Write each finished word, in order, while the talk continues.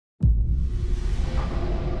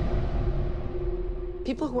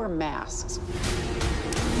People who wear masks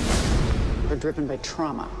are driven by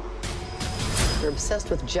trauma. They're obsessed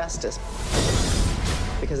with justice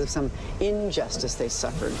because of some injustice they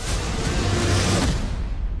suffered.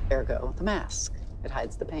 Ergo, the mask. It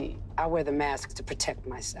hides the pain. I wear the mask to protect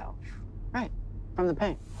myself. Right, from the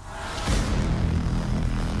pain.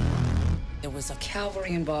 There was a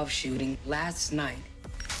cavalry-involved shooting last night.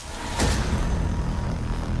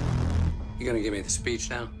 You gonna give me the speech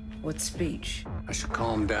now? What speech? I should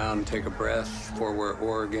calm down, take a breath before we're at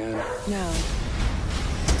war again. No.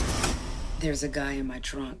 There's a guy in my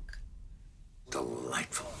trunk.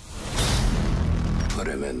 Delightful. Put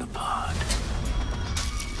him in the pod.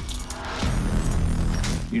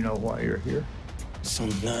 You know why you're here? Some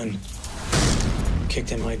nun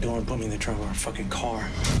kicked in my door and put me in the trunk of our fucking car.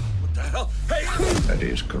 What the hell? Hey! That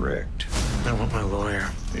is correct. I want my lawyer.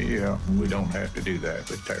 Yeah, we don't have to do that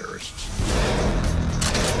with terrorists.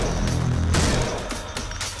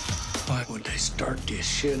 Why would they start this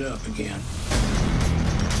shit up again?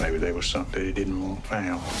 Maybe there was something they didn't want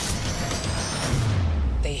found.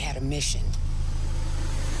 They had a mission.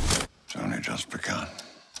 It's only just begun.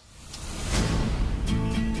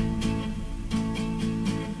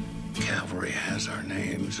 Cavalry has our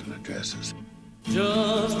names and addresses.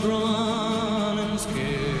 Just running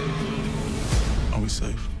scared. Are we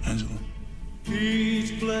safe, Angela?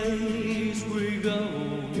 Each place we go.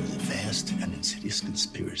 There's a vast and insidious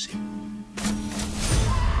conspiracy.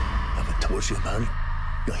 If I told you about it,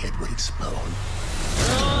 your head would explode.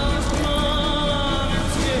 Just running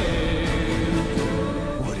scared.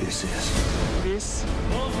 What is this? This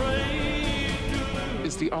Afraid to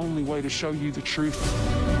is the only way to show you the truth.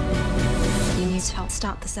 You need to help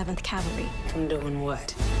stop the 7th Cavalry. I'm doing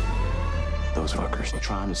what? Those fuckers are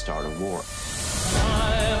trying to start a war. my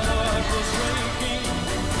heart was breaking.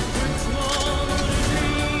 Which one would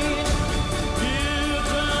it be? You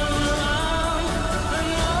turn around and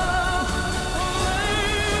walk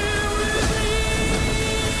away with me.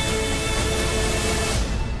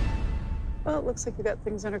 Well, it looks like you got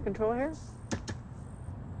things under control here.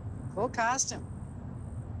 Full costume.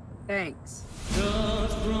 Thanks.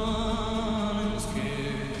 Just run.